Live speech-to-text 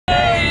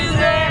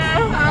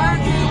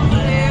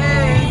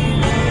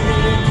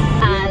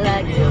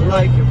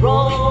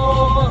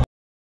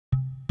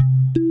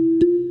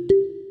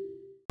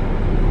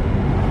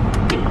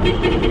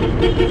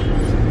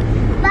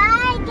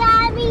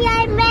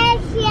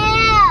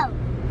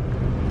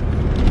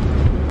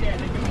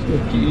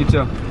You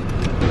too.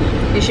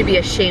 You should be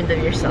ashamed of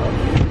yourself.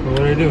 What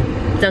did I do?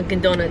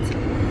 Dunkin' Donuts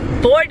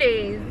 4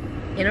 days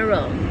in a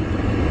row.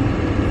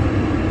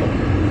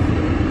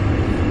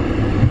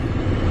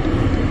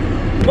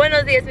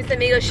 Buenos dias, mis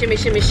amigos. Shimmy,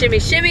 shimmy, shimmy,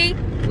 shimmy.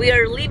 We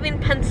are leaving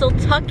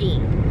Pennsylvania.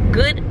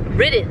 Good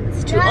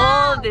riddance to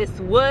all this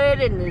wood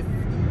and this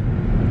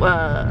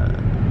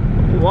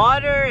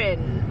water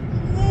and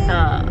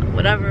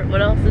whatever.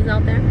 What else is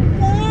out there?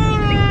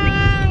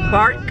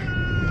 Bark,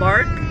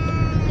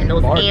 and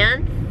those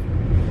ants,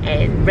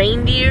 and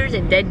reindeers,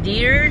 and dead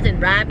deers,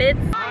 and rabbits.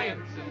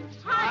 Lions and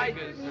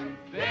tigers and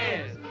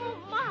bears. Oh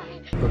my!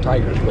 No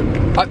tigers,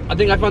 but I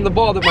think I found the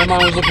ball that my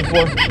mom was looking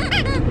for.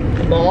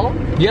 The ball?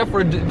 Yeah,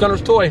 for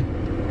Gunner's toy.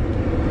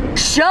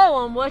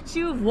 Show them what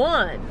you've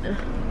won.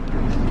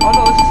 Oh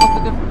no, this is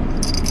something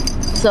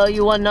different. So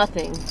you won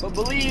nothing. But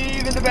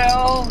believe in the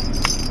bell.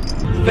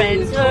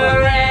 Friends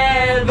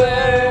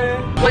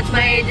forever. What's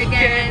my age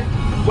again?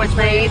 What's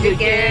my age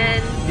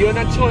again? You're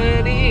not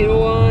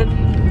 21.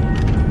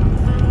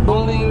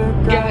 Only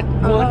got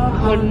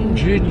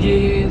 100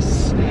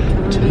 years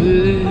to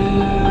live.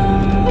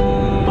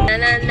 Na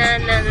na na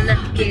na na na.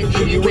 Can't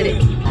see you with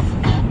it.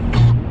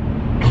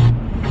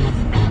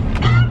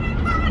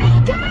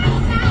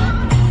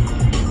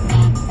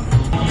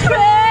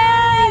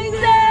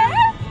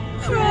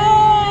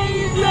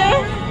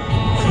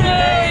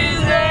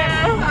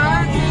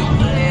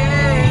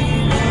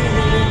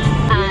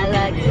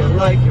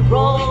 Like you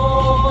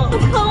Roll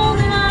cold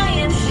and I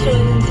am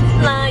true,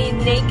 lying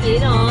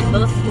naked on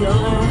the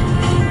floor.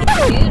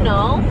 Do you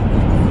know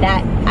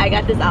that I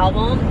got this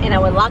album and I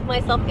would lock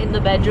myself in the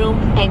bedroom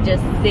and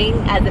just sing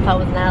as if I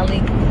was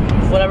Natalie,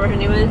 whatever her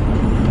name is?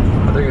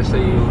 I think I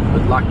say you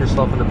would lock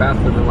yourself in the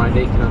bathroom and lie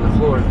naked on the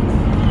floor.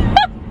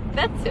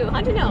 That too,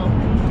 how'd you know?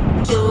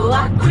 So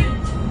I creep,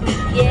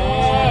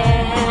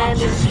 yeah,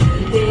 just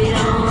keep it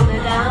on the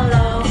down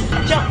low.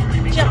 Jump,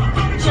 jump,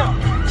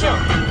 jump,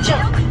 jump,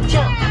 jump,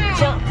 jump.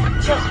 Jump,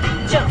 jump,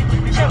 jump,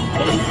 jump.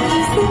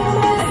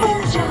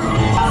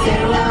 Say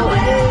I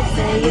will,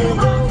 say you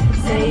won't,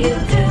 say you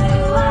do,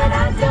 and I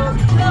don't.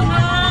 Come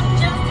on,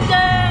 just a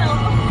girl,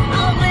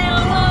 I'll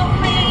never love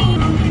me.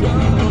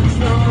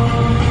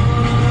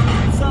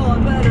 So I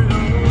better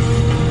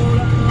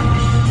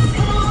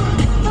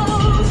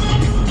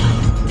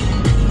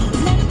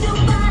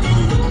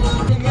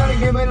You gotta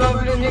give me love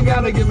and you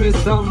gotta give me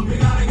some.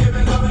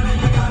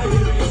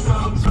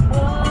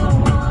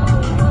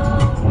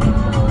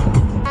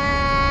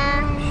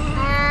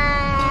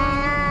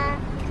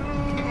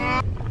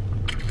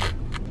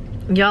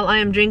 Y'all, I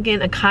am drinking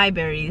acai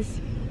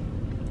berries.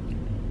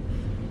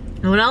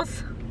 And what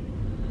else?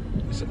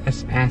 It's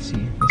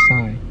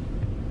acai.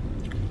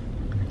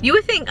 You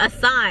would think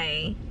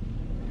acai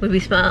would be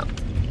spelled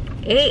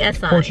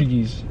A-S-I.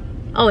 Portuguese.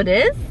 Oh, it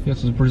is? Yes,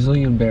 it's a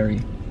Brazilian berry.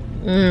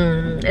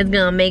 It's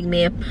gonna make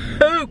me a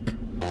poop.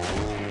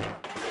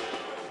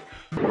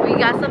 We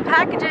got some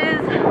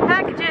packages.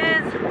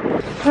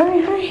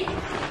 Hurry.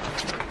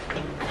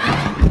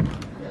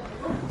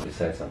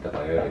 Besides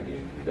antibiotic, you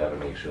gotta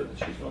make sure that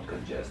she's not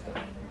congested.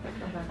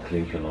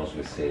 Clean your nose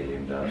with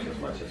saline drops as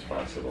much as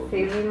possible.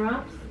 Saline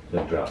drops?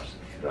 No, drops.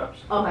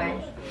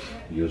 Okay.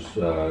 Use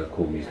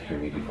cool mist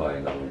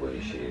humidifier now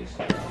where she is.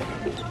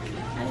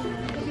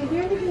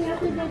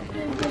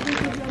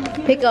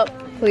 Pick up,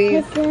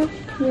 please.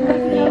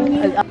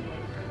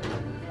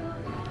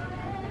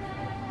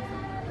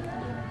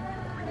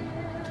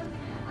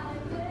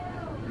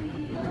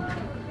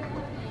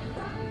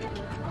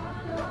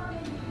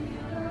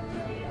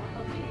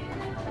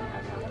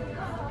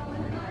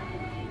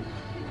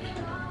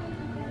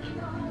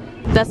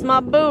 That's my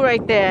boo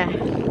right there.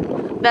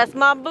 That's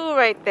my boo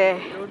right there.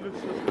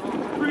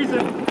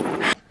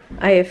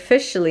 I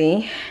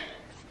officially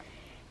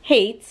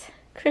hate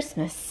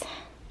Christmas.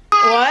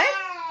 What?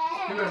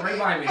 You went right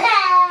by me.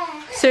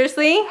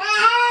 Seriously?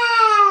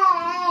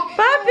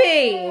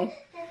 Puppy!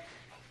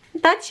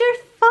 That's your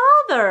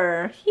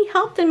father. He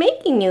helped in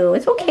making you.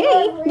 It's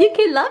okay. You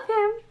can love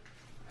him.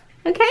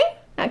 Okay?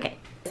 Okay.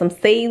 Some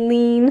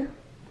saline.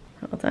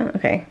 Hold on.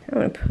 Okay. I'm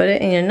gonna put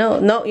it in your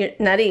nose. No, your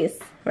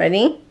nariz.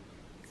 Ready?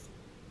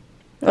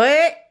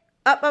 Wait.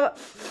 Up.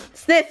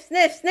 Sniff.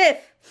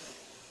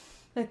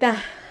 Like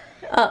that.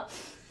 Up.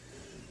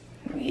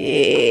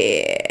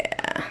 Yeah.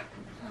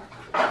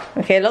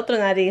 Okay, el otro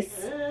nariz.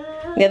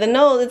 The other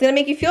nose. It's gonna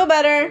make you feel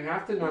better. You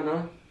have to,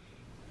 Nana.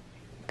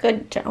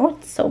 Good job. Oh,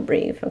 it's so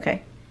brave.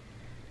 Okay.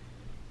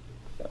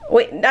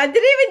 Wait, I didn't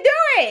even do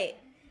it.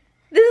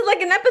 This is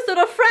like an episode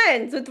of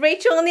Friends with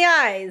Rachel in the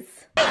eyes.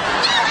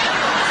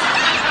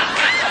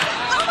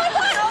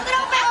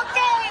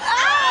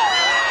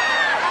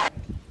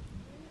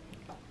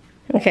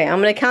 Okay, I'm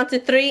gonna count to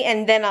 3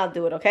 and then I'll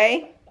do it,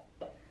 okay?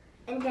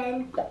 And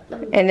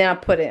then I'll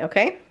put it,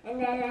 okay?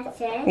 then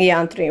that's it. Yeah,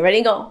 on 3.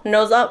 Ready, go.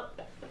 Nose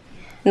up.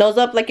 Nose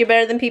up like you're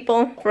better than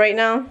people for right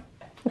now.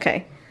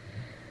 Okay.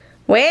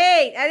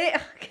 Wait,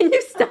 can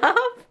you stop?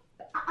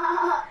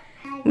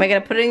 Am I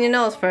gonna put it in your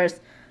nose first?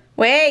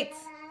 Wait.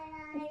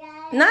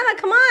 Nana,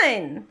 come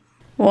on.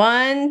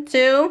 1,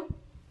 2.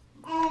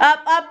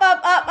 Up, up,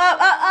 up, up,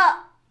 up, up, up.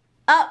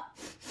 Up.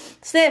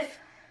 Sniff.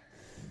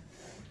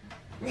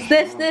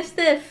 Sniff, sniff,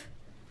 sniff.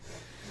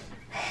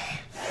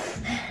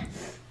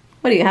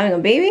 What are you, having a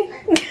baby?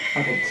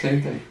 I did the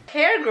same thing.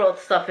 Hair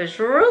growth stuff is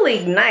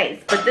really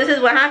nice, but this is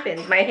what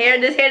happens. My hair,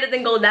 this hair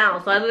doesn't go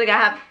down, so I think I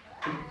have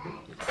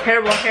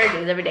terrible hair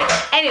days every day.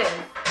 Anyways,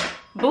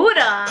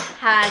 Buddha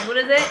has, what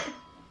is it?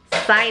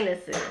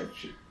 Sinuses.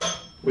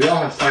 We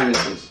all have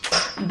sinuses.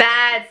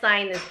 Bad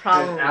sinus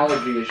problems. And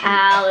allergy issues.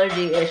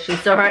 Allergy issues.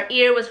 So her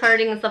ear was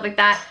hurting and stuff like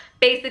that.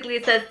 Basically,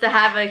 it says to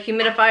have a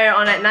humidifier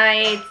on at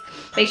night.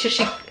 Make sure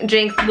she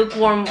drinks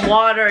lukewarm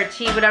water or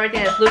tea, whatever,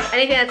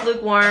 anything that's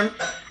lukewarm.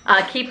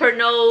 Keep her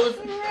nose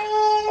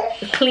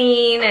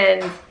clean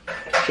and...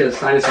 She has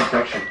sinus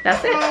infection.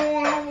 That's it.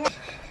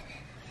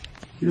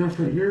 You don't have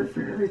to hear it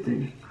for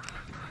everything.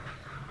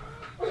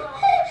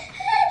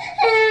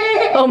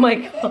 Oh my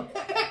god.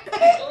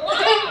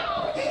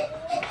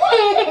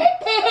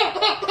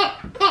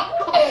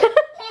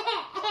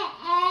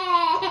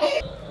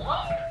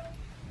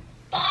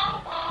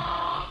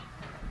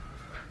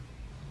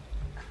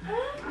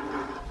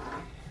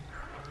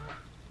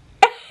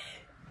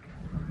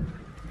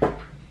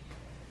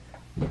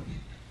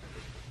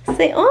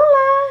 Say hola.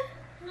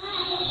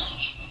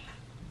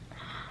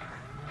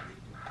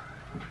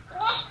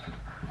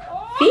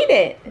 Feed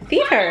it.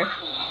 Feed her.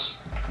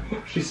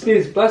 She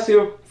sneezed. Bless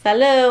you.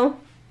 Salud.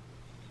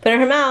 Put it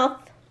in her mouth.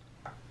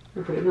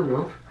 You put it in her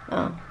mouth.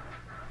 Oh.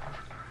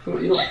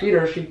 You don't feed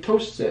her. She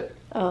toasts it.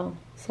 Oh.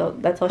 So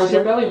that's all Press she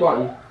her does? belly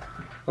button.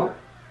 Oh.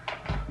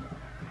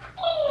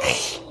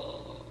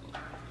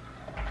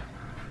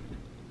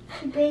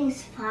 She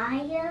brings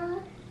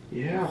fire.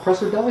 Yeah. Press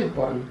her belly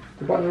button.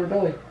 The button on her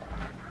belly.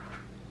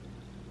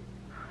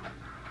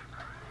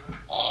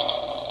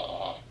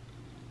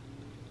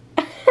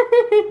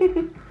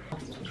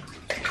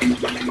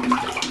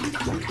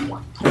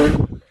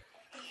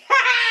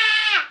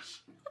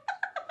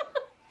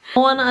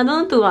 Juan,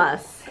 don't do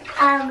us.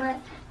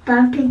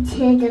 Bump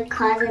into the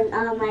cars and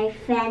all my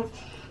friends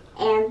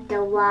and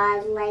the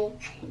wall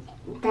like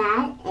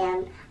that,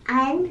 and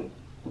I'm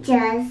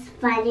just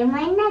finding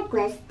my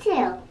necklace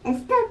too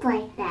and stuff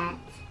like that.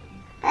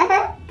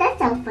 That's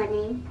so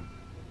funny.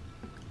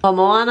 Oh,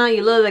 Moana,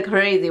 you look like a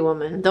crazy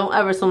woman. Don't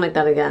ever swim like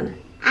that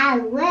again. I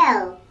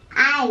will.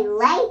 I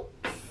like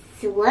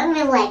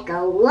swimming like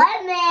a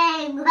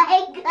woman,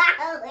 like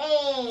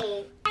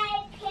Golly.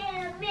 I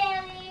can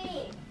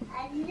marry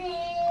a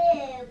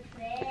new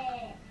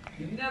prince,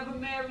 You never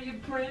marry a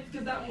prince,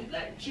 cause I won't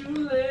let you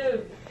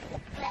live.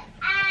 but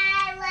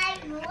I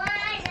like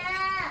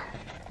Moana.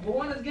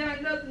 Moana's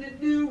got nothing to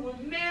do with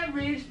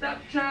marriage. Stop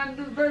trying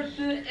to divert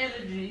the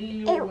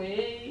energy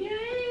away.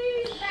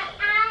 But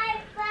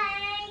I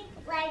fight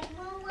like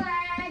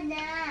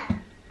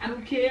Moana. I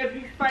don't care if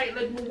you fight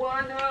like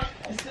Moana,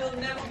 you still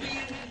never be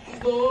a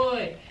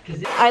boy.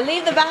 Cause I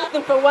leave the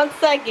bathroom for 1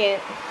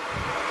 second.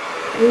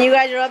 And you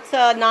guys are up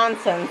to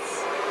nonsense.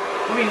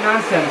 What do you mean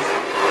nonsense?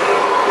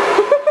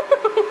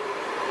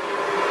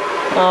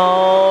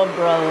 Oh,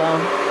 brother.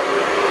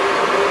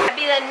 I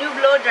be that new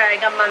blow dryer I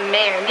got my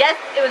man. Yes,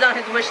 it was on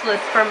his wish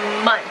list for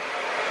months.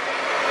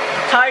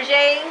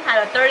 Tarjay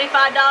had a $35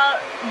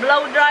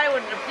 blow dryer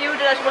with a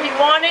diffuser. That's what he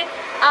wanted.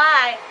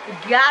 I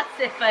got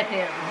it for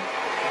him.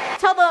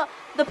 Tell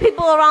the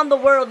people around the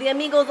world, the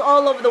amigos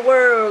all over the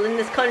world, in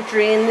this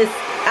country, in this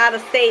out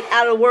of state,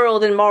 out of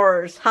world, in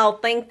Mars, how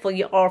thankful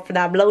you are for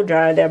that blow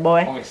dryer there, boy.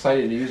 I'm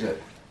excited to use it.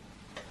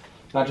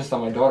 Not just on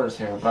my daughter's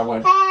hair, but I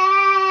want to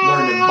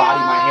learn to body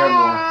my hair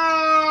more.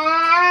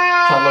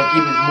 So I look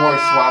even more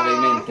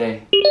suavemente.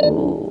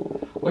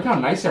 Ooh. Look how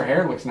nice her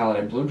hair looks now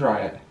that I blew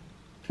dry it.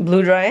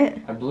 Blue dry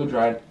it? I blue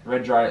dried,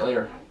 red dry it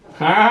later.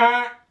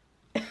 Ha!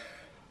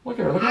 Look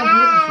at her, look how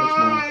beautiful she looks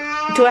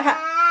now. Do I have...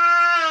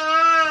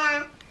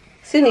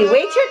 Excuse me,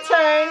 wait your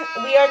turn.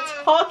 We are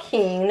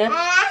talking.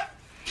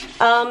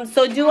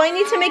 So do I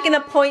need to make an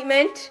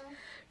appointment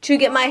to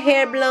get my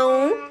hair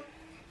blown?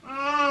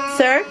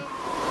 Sir?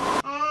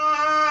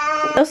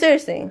 No,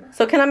 seriously.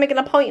 So can I make an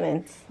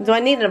appointment? Do I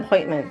need an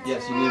appointment?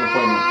 Yes, you need an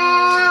appointment.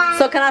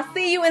 So can I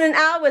see you in an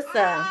hour,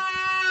 sir?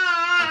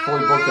 I'm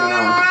fully booked in an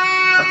hour.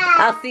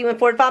 I'll see you in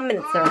 45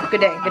 minutes, sir.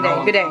 Good day, good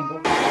day, good day.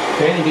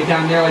 Okay, you get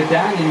down there like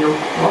that and you're,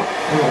 oh,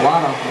 there's a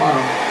lot of.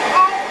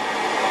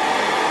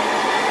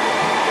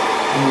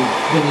 And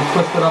then you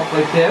twist it up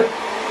like this.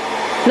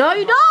 No,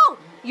 you don't.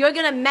 You're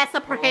gonna mess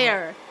up her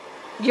hair.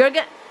 You're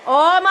gonna,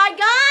 oh my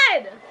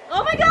God.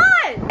 Oh my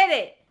God. Hit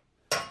it.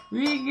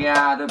 We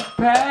got a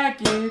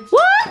package.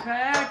 What?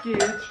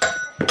 Package.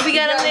 We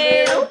got a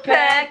little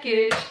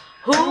package.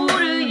 Who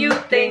do you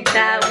think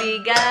that we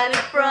got it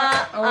from?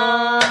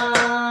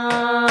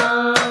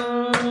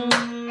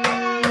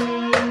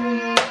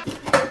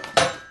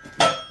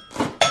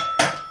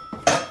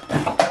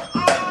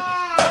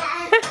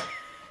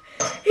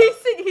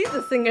 He's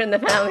the singer in the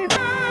family.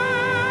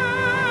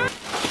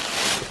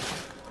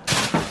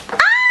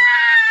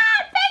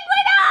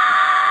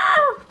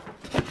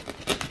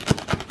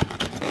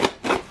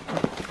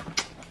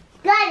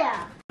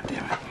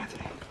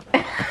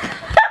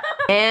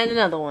 And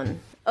another one.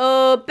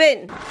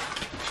 Open.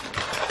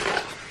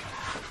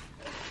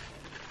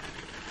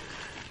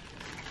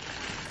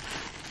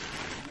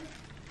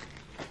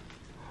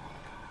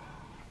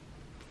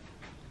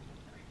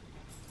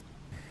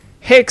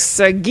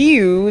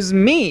 Excuse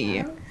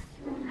me.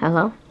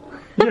 Hello?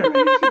 Yeah,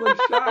 she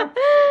looks shocked.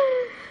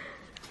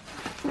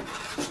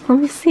 Let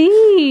me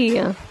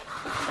see.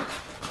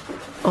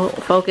 Oh,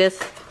 focus.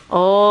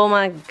 Oh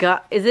my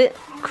god. Is it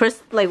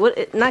like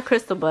what? Not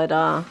crystal, but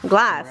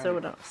glass or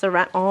whatever.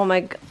 Oh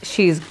my god.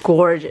 She's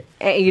gorgeous.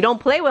 And you don't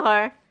play with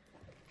her.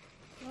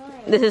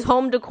 This is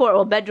home decor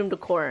or bedroom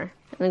decor.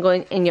 And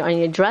going in on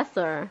your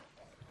dresser.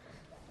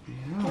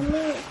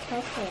 Yeah.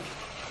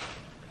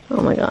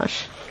 Oh my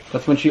gosh.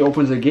 That's when she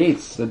opens the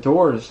gates, the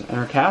doors, in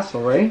her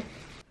castle, right?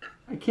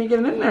 I can't get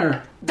it in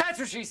there. That's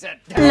what she said.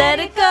 Let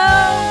it go!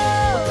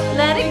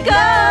 Let it go!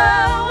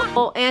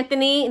 Oh,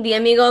 Anthony, the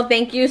amigo,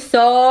 thank you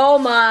so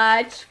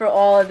much for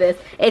all of this.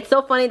 It's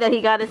so funny that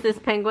he got us this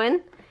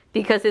penguin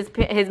because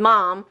his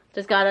mom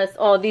just got us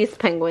all these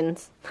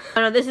penguins.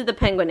 Oh no, this is the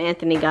penguin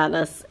Anthony got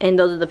us, and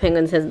those are the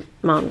penguins his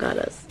mom got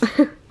us.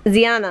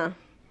 Ziana,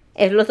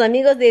 if los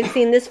amigos they've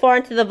seen this far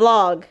into the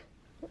vlog,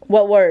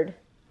 what word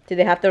do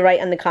they have to write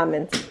in the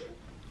comments?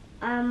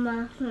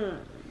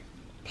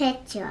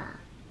 Picture.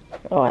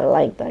 Oh, I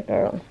like that,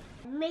 girl.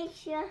 Make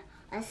sure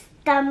a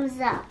thumbs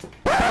up.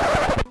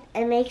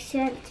 And make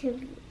sure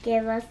to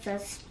give us a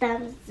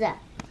thumbs up.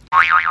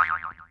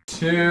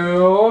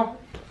 2,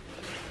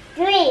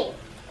 3.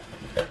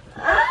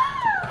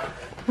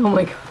 Oh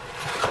my god.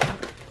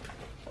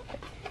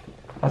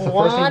 That's the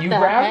first thing you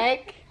grabbed?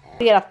 Heck?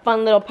 We got a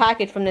fun little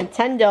package from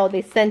Nintendo.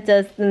 They sent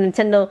us the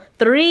Nintendo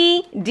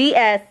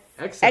 3DS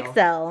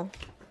XL.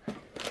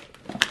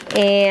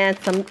 And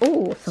some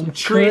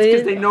Treats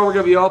because they know we're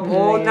going to be up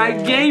all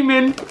night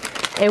gaming.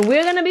 And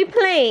we're going to be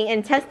playing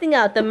and testing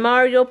out the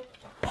Mario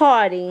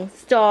Party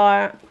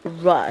Star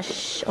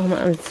Rush. Oh my,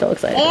 I'm so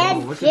excited.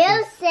 And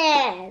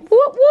juices.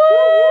 Whoop,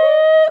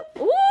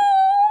 whoop.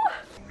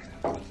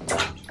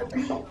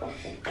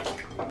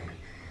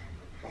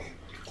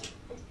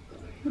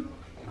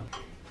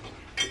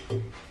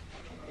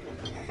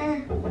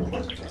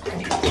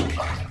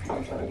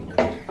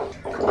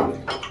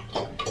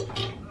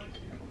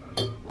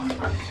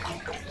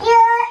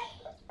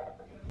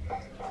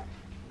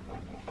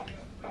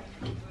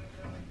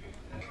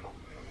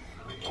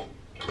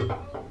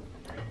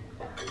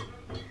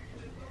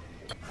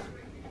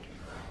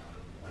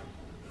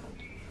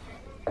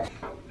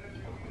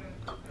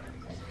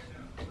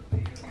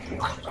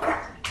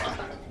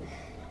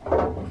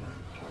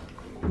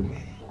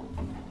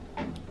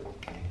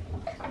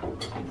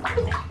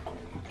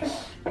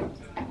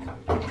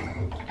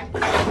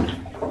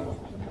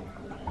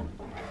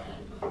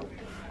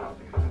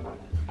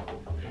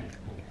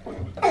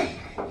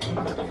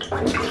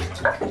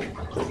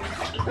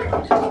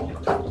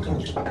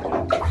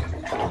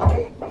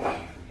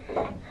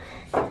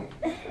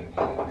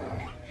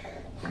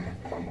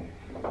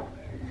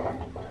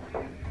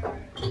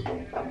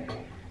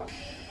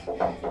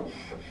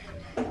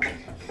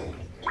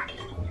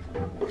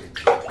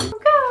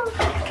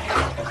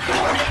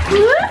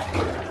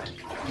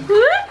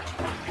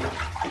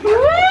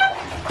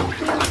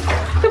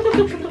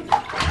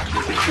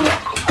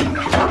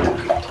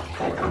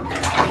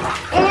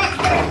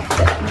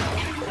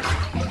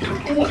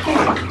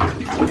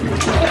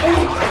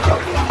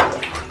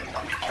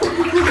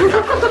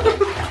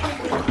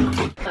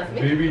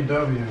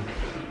 BBW.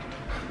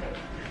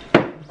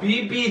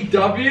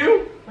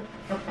 BBW?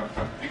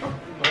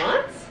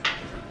 What?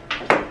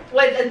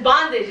 Wait, that's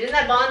bondage. Isn't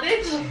that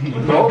bondage?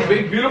 No,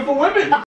 big beautiful women.